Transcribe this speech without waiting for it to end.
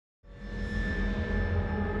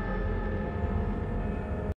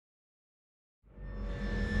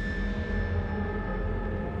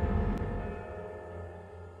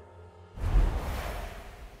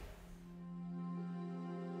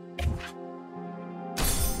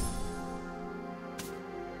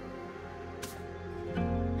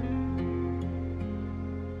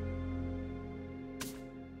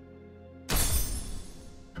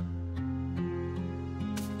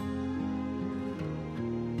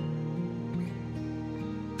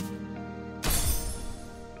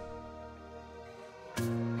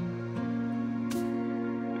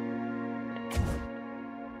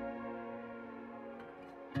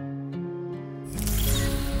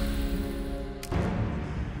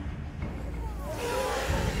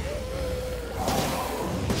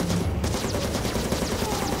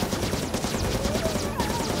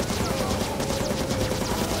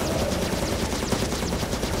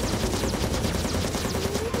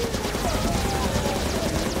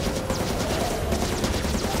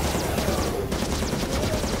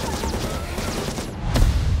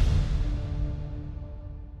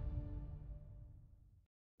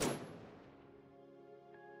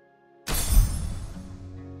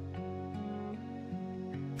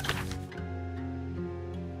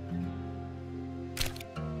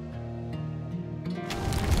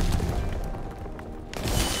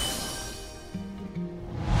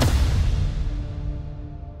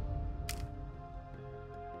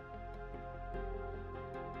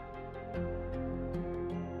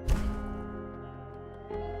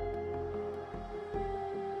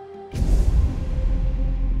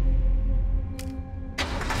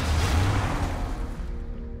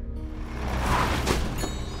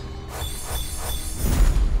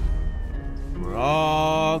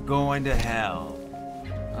going to hell.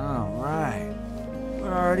 All right.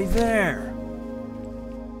 We're already there.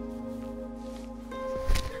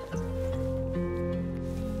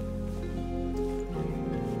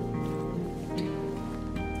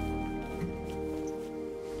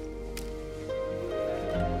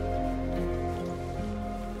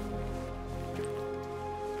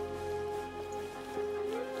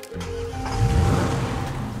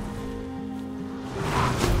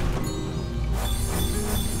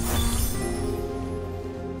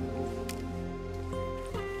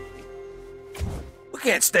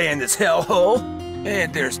 Can't stay in this hellhole,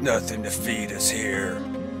 and there's nothing to feed us here.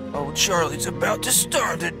 Old Charlie's about to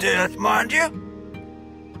starve to death, mind you.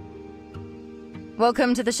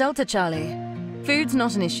 Welcome to the shelter, Charlie. Food's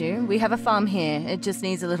not an issue. We have a farm here. It just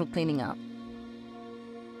needs a little cleaning up.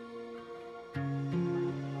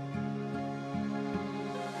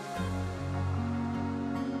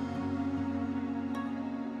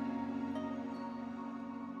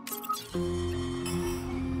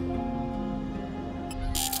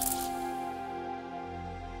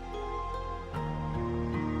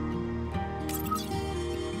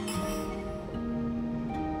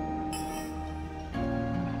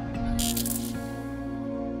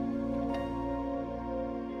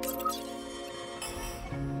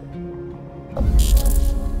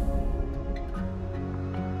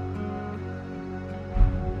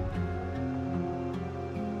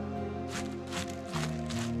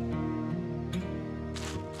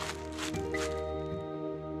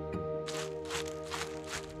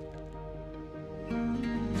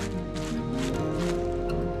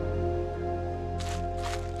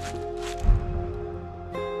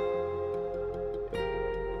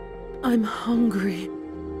 I'm hungry.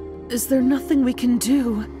 Is there nothing we can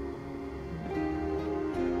do?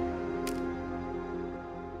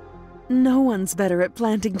 No one's better at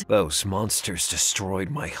planting. Those monsters destroyed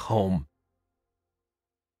my home.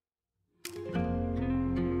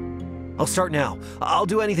 I'll start now. I'll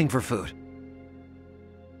do anything for food.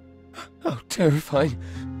 How terrifying.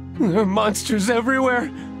 There are monsters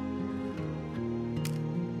everywhere.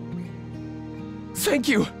 Thank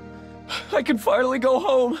you. I can finally go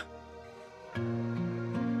home.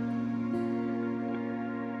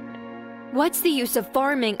 What's the use of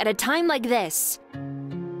farming at a time like this?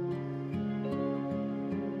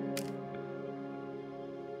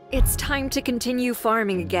 It's time to continue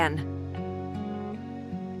farming again.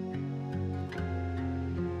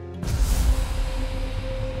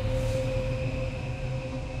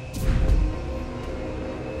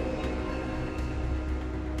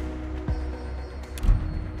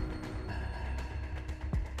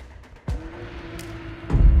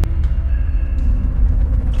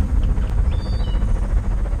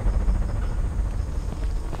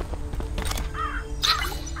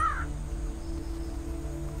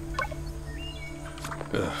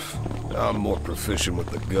 I'm more proficient with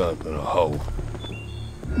the gun than a hoe.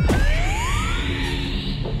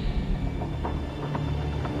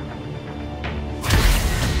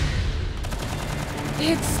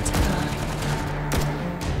 It's time.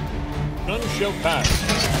 None shall pass.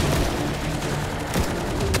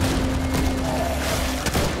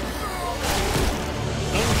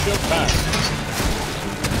 None shall pass.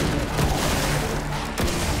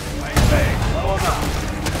 Hey, blow him up.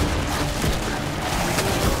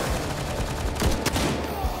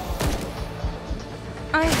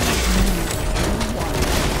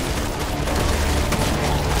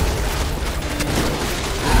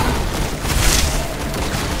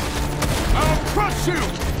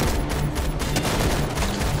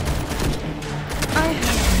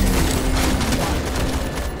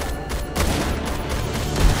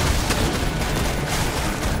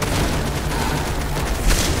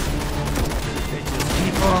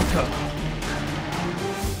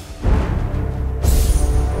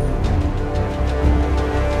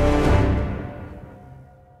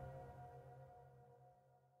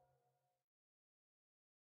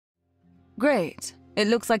 Great. It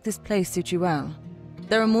looks like this place suits you well.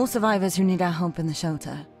 There are more survivors who need our help in the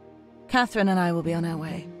shelter. Catherine and I will be on our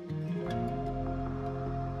way.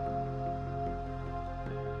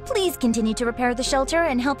 Please continue to repair the shelter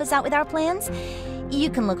and help us out with our plans. You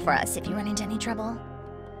can look for us if you run into any trouble.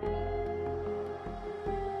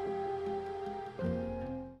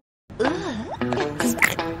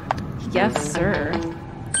 Yes, sir.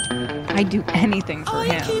 I'd do anything for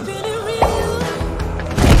him.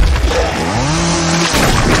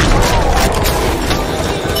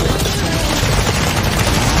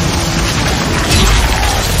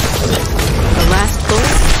 The last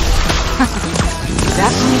bullet?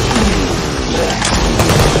 Definitely.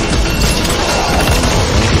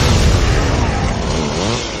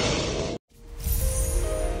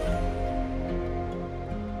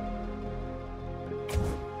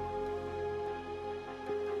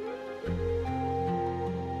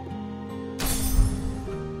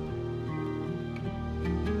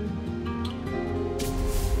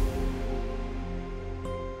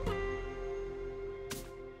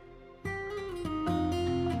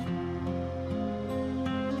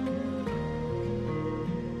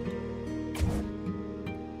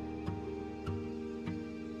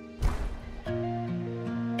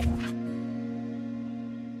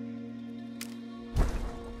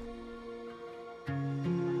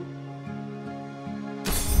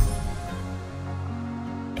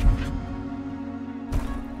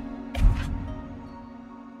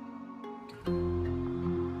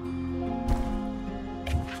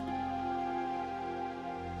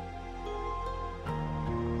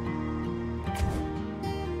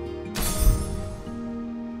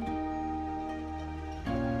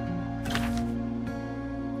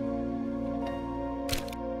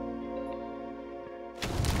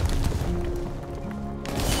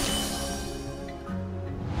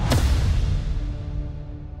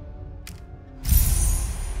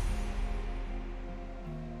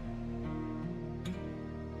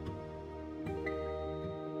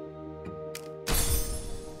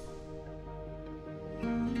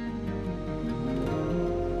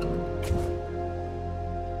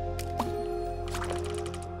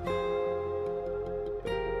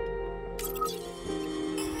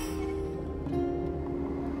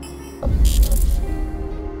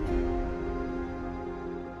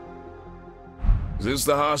 Is this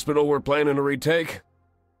the hospital we're planning to retake?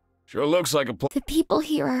 Sure looks like a The people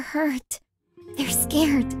here are hurt. They're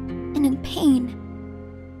scared and in pain.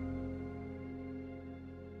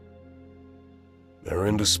 They're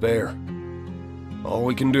in despair. All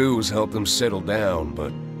we can do is help them settle down,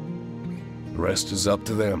 but the rest is up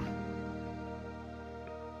to them.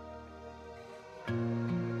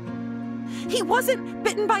 He wasn't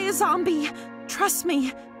bitten by a zombie. Trust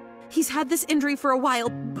me. He's had this injury for a while,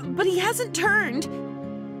 but he hasn't turned.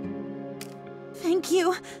 Thank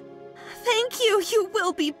you. Thank you. You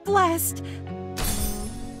will be blessed.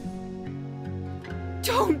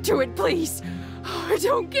 Don't do it, please!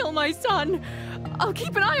 Don't kill my son! I'll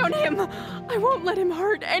keep an eye on him! I won't let him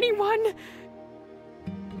hurt anyone!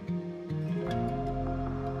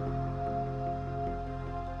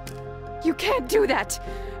 You can't do that!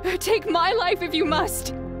 Take my life if you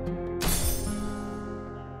must!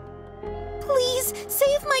 Please,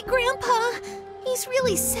 save my grandpa. He's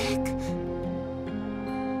really sick.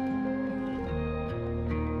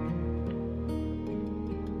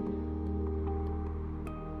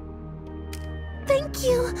 Thank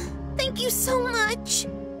you. Thank you so much.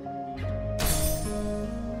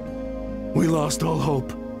 We lost all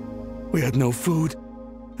hope. We had no food,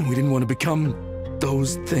 and we didn't want to become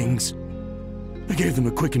those things. I gave them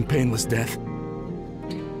a quick and painless death.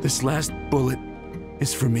 This last bullet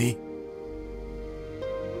is for me.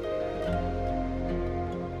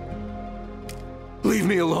 Leave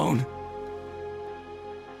me alone.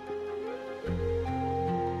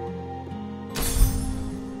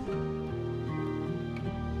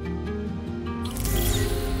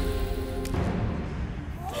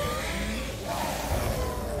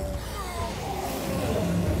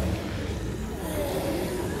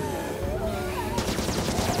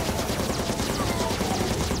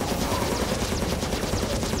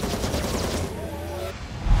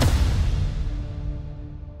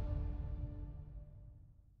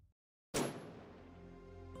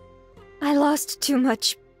 I lost too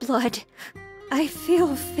much blood. I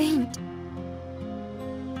feel faint.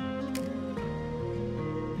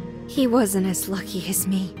 He wasn't as lucky as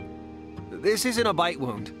me. This isn't a bite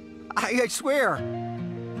wound. I swear.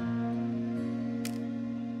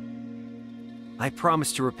 I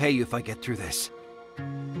promise to repay you if I get through this. The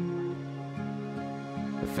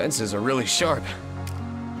fences are really sharp.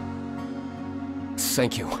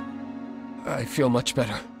 Thank you. I feel much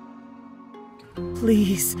better.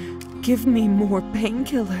 Please, give me more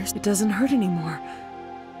painkillers. It doesn't hurt anymore.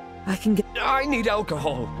 I can get... I need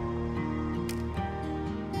alcohol.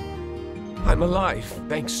 I'm alive,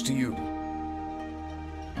 thanks to you.